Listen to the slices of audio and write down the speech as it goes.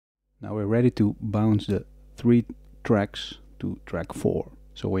Now we're ready to bounce the 3 tracks to track 4.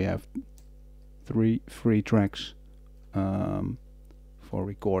 So we have 3 free tracks for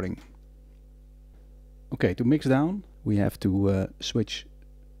recording. Okay, to mix down, we have to switch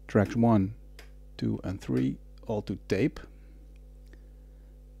tracks 1, 2 and 3 all to tape.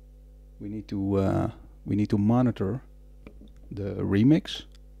 We need to monitor the remix.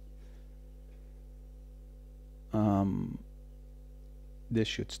 This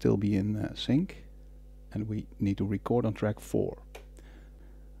should still be in sync, and we need to record on track 4.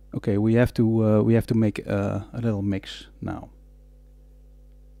 Okay, we have to make a little mix now.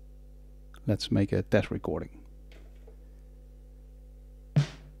 Let's make a test recording.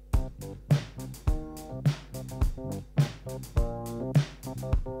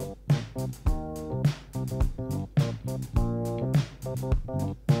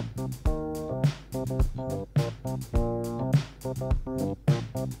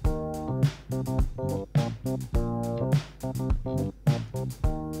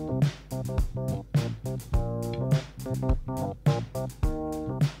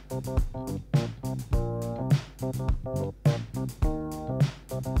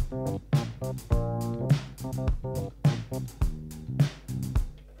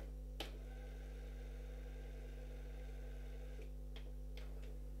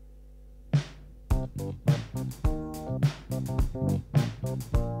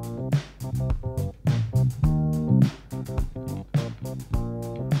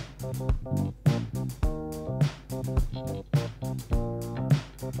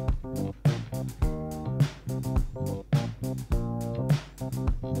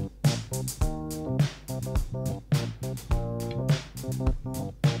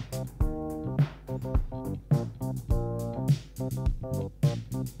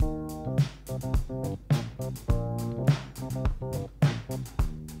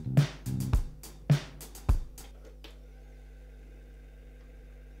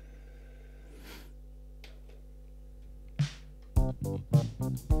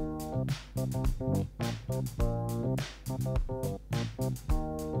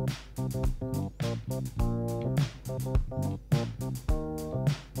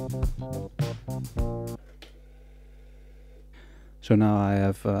 So now I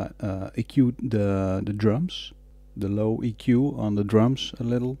have EQ'd the drums, the low EQ on the drums a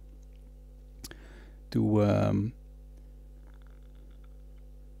little to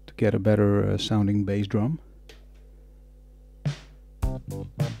get a better sounding bass drum.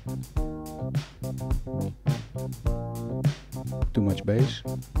 Too much bass.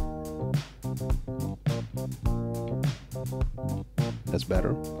 That's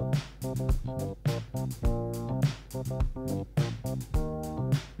better.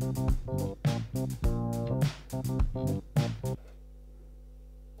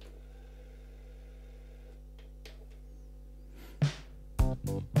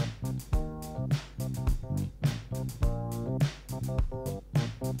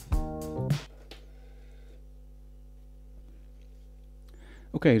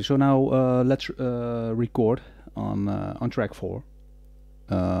 Okay, so now let's record on track 4.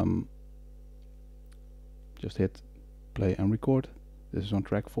 Just hit play and record. This is on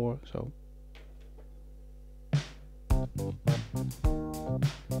track 4, so.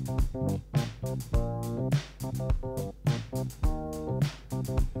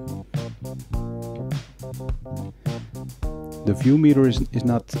 The view meter is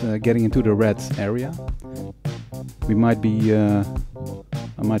not getting into the red area. We might be.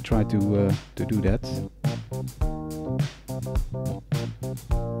 I might try to do that.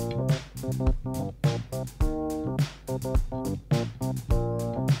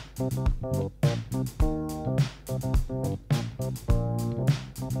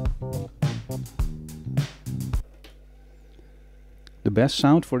 The best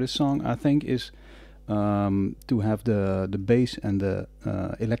sound for this song, I think, is to have the bass and the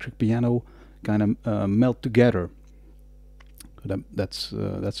electric piano kind of melt together. That's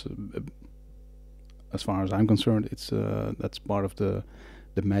as far as I'm concerned, it's that's part of the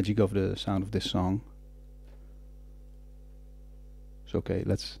magic of the sound of this song. So okay,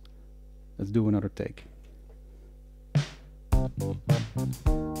 let's do another take.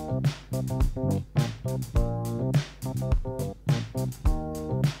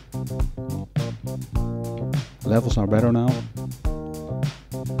 Levels are better now.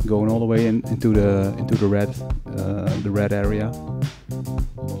 Going all the way into the red area.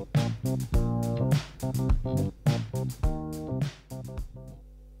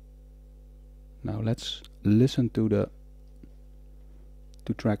 Now let's listen to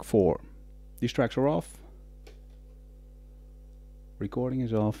track 4. These tracks are off. Recording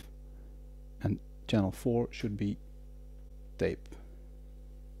is off. and channel 4 should be tape.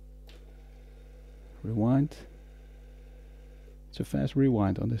 Rewind. It's a fast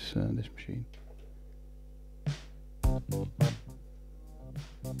rewind on this this machine.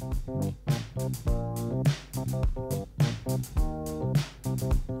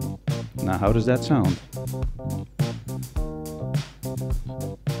 Now, how does that sound?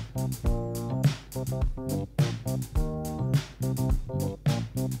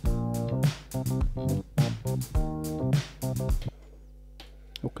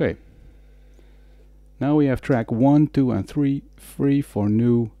 Okay. Now we have track 1, 2 and 3 free for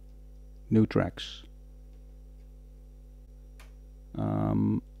new tracks.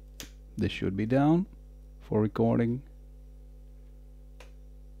 This should be down for recording.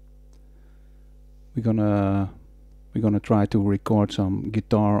 We're gonna try to record some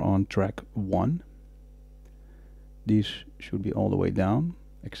guitar on track 1. These should be all the way down,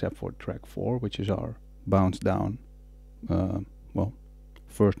 except for track 4, which is our bounce down, well,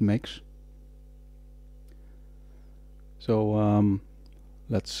 first mix. So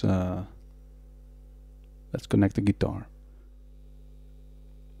let's connect the guitar.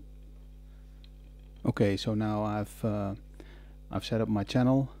 Okay, so now I've set up my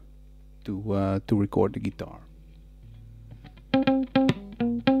channel to record the guitar.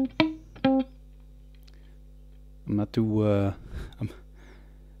 I'm not too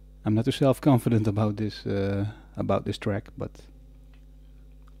I'm not too self-confident about this track, but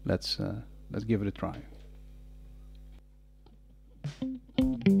let's give it a try.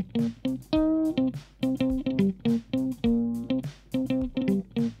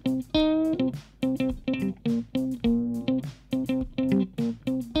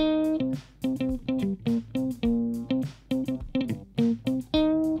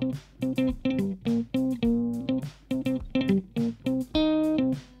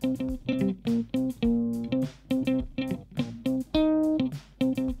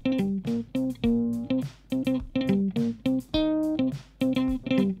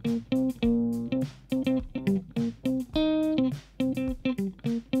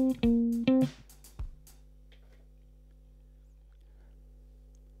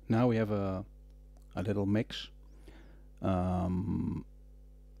 Now we have a little mix. The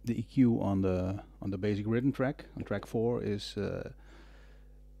EQ on the basic rhythm track, on track 4, is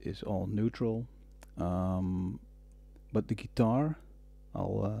all neutral. But the guitar,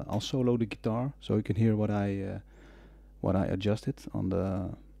 I'll solo the guitar so you can hear what I adjusted on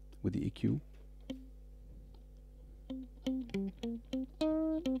with the EQ.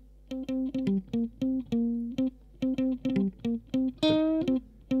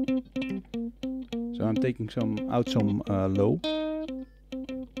 So I'm taking some low.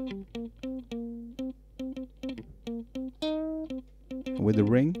 With the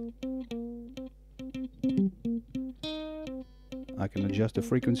ring, I can adjust the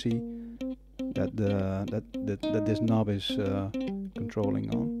frequency that this knob is controlling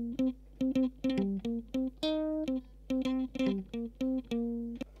on.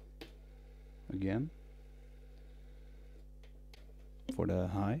 Again, for the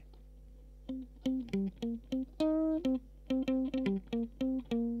high.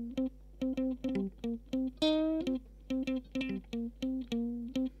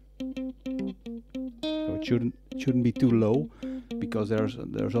 So it shouldn't be too low, because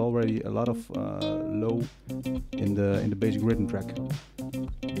there's already a lot of low in the basic rhythm track.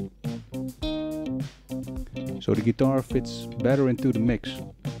 So the guitar fits better into the mix.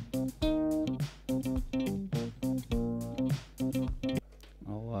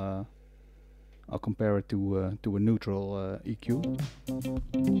 I'll compare it to a neutral EQ.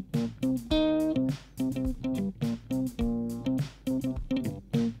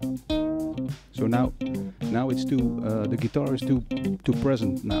 So now it's the guitar is too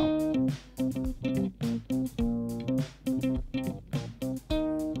present now.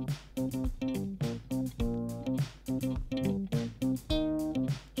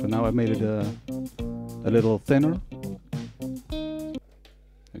 So now I made it a little thinner.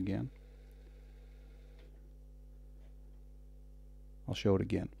 Again. I'll show it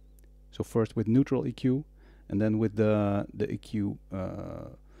again. So first with neutral EQ, and then with the EQ,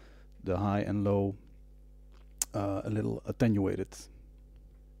 the high and low, a little attenuated.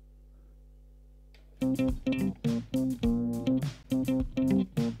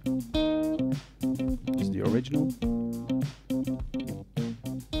 This is the original.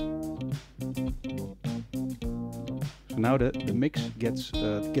 So now the mix gets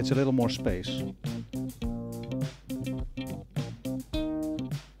a little more space.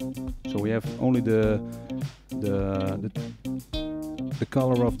 So we have only the the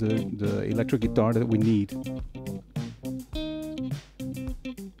color of the electric guitar that we need.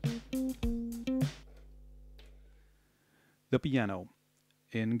 The piano.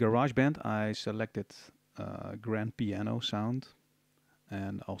 In Garageband I selected grand piano sound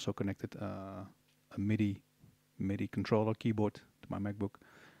and also connected a MIDI controller keyboard to my MacBook.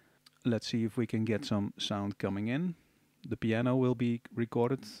 Let's see if we can get some sound coming in. The piano will be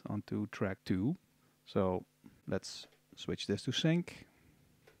recorded onto track 2. So let's switch this to sync.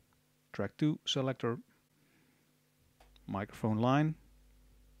 Track 2 selector, microphone line,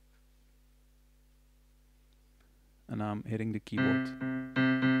 and I'm hitting the keyboard.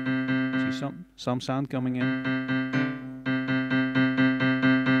 See some sound coming in.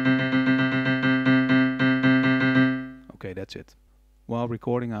 Okay, that's it. While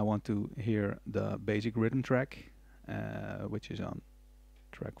recording I want to hear the basic rhythm track, which is on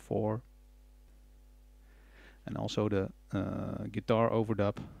track 4, and also the guitar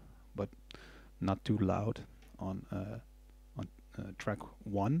overdub, but not too loud on track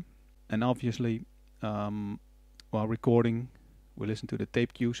 1. And obviously while recording we listen to the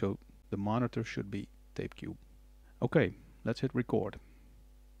tape cue, so the monitor should be tape cue. Okay, let's hit record.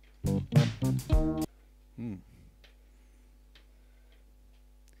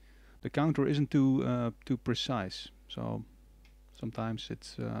 The counter isn't too precise, so sometimes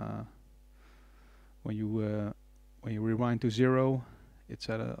it's when you rewind to 0, it's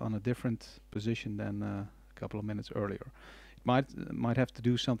on a different position than a couple of minutes earlier. It might have to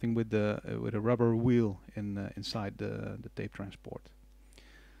do something with a rubber wheel inside the tape transport,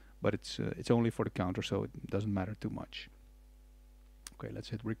 but it's only for the counter, so it doesn't matter too much. Okay, let's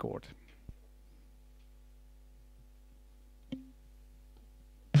hit record.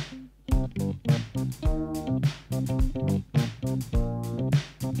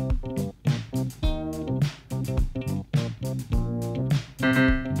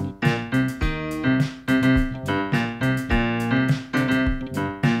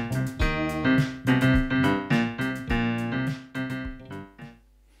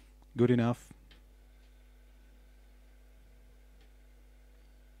 Good enough.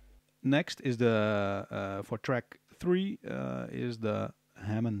 Next is the for track 3 is the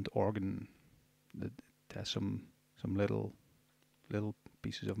Hammond organ. That has some little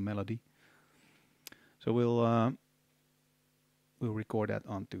pieces of melody. So we'll record that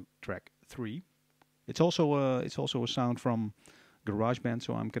onto track 3. It's also a sound from Garageband,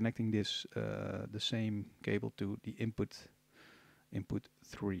 so I'm connecting this the same cable to the input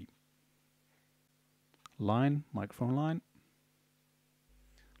 3 line, microphone line.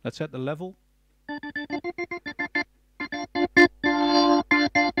 Let's set the level.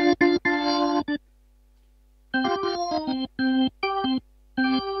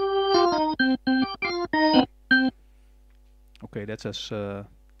 Okay, that's as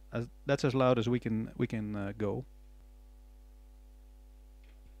loud as we can go.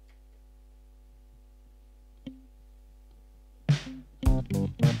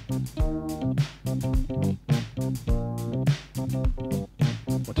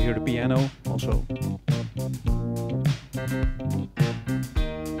 Want to hear the piano also.